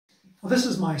Well, this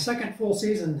is my second full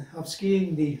season of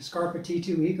skiing the Scarpa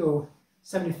T2 Eco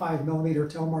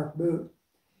 75mm Telemark boot.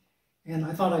 And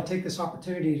I thought I'd take this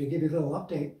opportunity to give you a little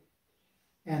update.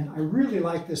 And I really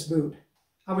like this boot.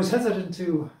 I was hesitant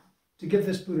to give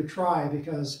this boot a try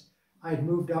because I had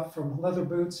moved up from leather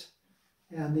boots,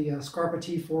 and the Scarpa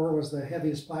T4 was the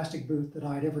heaviest plastic boot that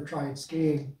I'd ever tried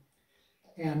skiing.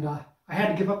 And I had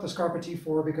to give up the Scarpa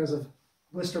T4 because of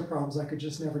blister problems. I could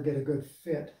just never get a good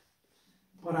fit.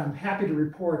 But I'm happy to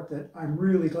report that I'm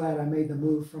really glad I made the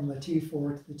move from the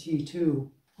T4 to the T2.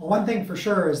 Well, one thing for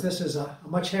sure is this is a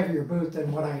much heavier boot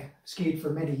than what I skied for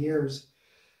many years.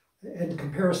 In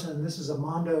comparison, this is a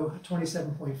Mondo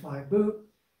 27.5 boot.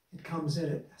 It comes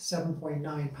in at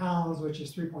 7.9 pounds, which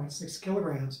is 3.6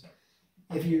 kilograms.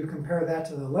 If you compare that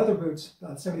to the leather boots,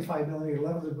 75mm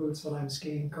leather boots that I'm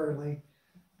skiing currently,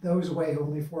 those weigh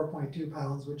only 4.2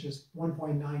 pounds, which is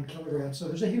 1.9 kilograms. So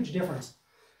there's a huge difference.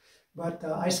 But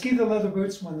I ski the leather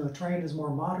boots when the terrain is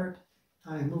more moderate.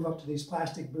 I move up to these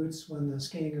plastic boots when the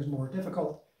skiing is more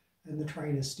difficult and the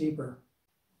terrain is steeper.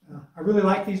 I really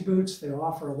like these boots. They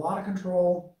offer a lot of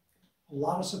control, a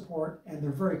lot of support, and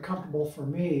they're very comfortable for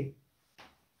me.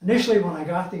 Initially, when I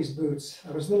got these boots,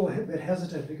 I was a little bit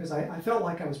hesitant because I felt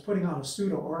like I was putting on a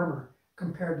suit of armor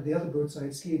compared to the other boots I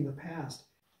had skied in the past.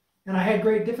 And I had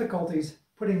great difficulties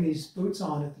putting these boots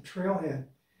on at the trailhead.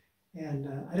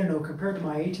 And I don't know, compared to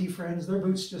my AT friends, their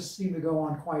boots just seem to go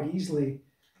on quite easily.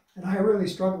 And I really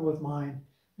struggle with mine.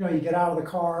 You know, you get out of the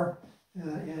car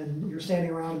and you're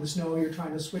standing around in the snow, you're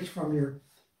trying to switch from your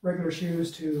regular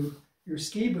shoes to your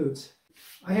ski boots.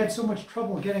 I had so much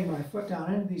trouble getting my foot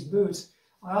down into these boots,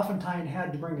 I oftentimes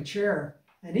had to bring a chair.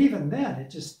 And even then,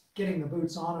 getting the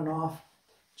boots on and off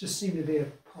just seemed to be a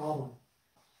problem.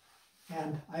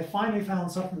 And I finally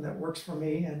found something that works for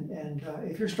me, and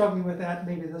if you're struggling with that,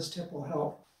 maybe this tip will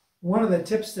help. One of the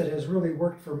tips that has really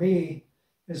worked for me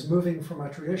is moving from a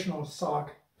traditional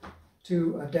sock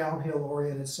to a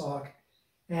downhill-oriented sock.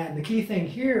 And the key thing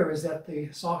here is that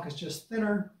the sock is just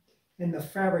thinner, and the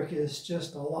fabric is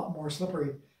just a lot more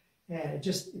slippery. And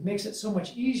it makes it so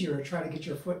much easier to try to get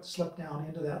your foot to slip down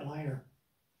into that liner.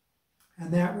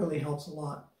 And that really helps a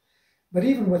lot. But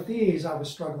even with these, I was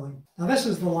struggling. Now this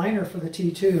is the liner for the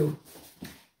T2,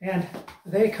 and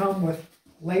they come with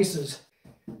laces.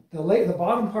 The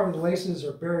bottom part of the laces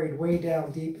are buried way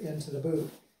down deep into the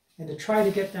boot. And to try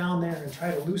to get down there and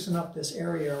try to loosen up this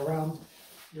area around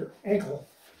your ankle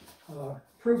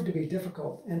proved to be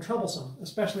difficult and troublesome,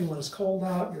 especially when it's cold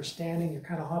out, you're standing, you're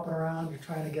kind of hopping around, you're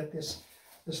trying to get this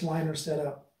liner set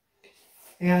up.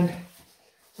 And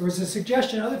there was a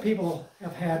suggestion other people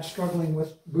have had struggling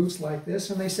with boots like this,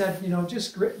 and they said, you know,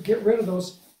 just get rid of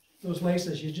those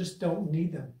laces. You just don't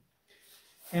need them.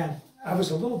 And I was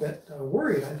a little bit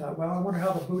worried. I thought, well, I wonder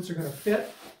how the boots are going to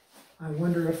fit. I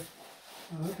wonder if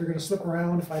they're going to slip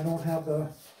around if I don't have the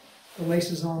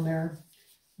laces on there.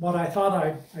 But I thought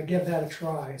I'd give that a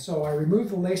try. So I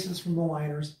removed the laces from the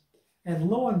liners, and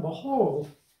lo and behold,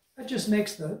 that just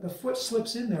makes the foot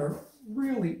slips in there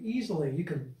really easily. You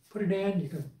can put it in, you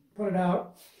can put it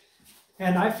out.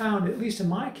 And I found, at least in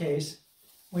my case,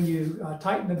 when you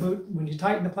tighten the boot, when you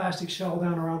tighten the plastic shell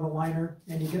down around the liner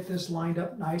and you get this lined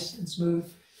up nice and smooth,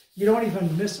 I don't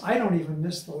even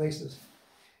miss the laces.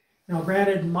 Now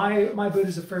granted, my boot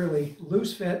is a fairly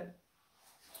loose fit,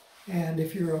 and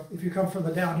if you come from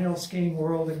the downhill skiing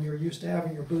world and you're used to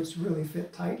having your boots really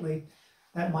fit tightly,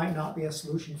 that might not be a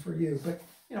solution for you. But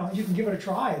you know, you can give it a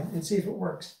try and see if it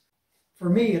works. For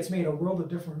me, it's made a world of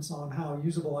difference on how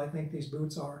usable I think these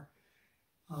boots are.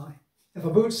 If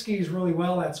a boot skis really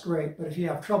well, that's great. But if you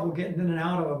have trouble getting in and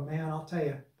out of them, man, I'll tell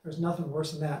you, there's nothing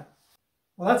worse than that.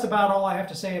 Well, that's about all I have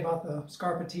to say about the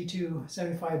Scarpa T2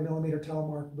 75mm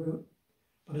Telemark boot.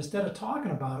 But instead of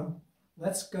talking about them,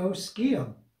 let's go ski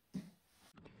them.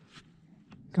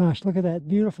 Gosh, look at that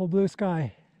beautiful blue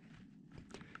sky.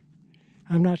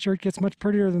 I'm not sure it gets much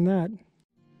prettier than that.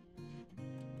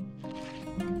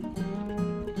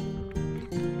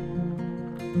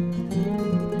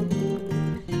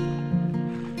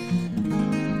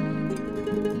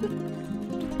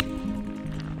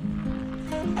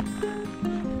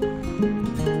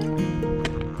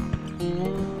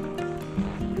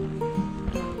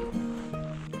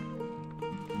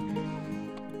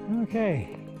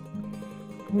 Okay,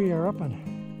 we are up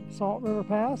on Salt River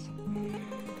Pass,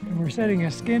 and we're setting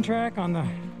a skin track on the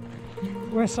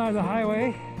west side of the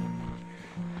highway.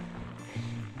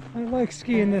 I like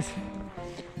skiing this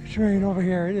terrain over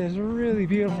here. It is really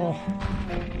beautiful.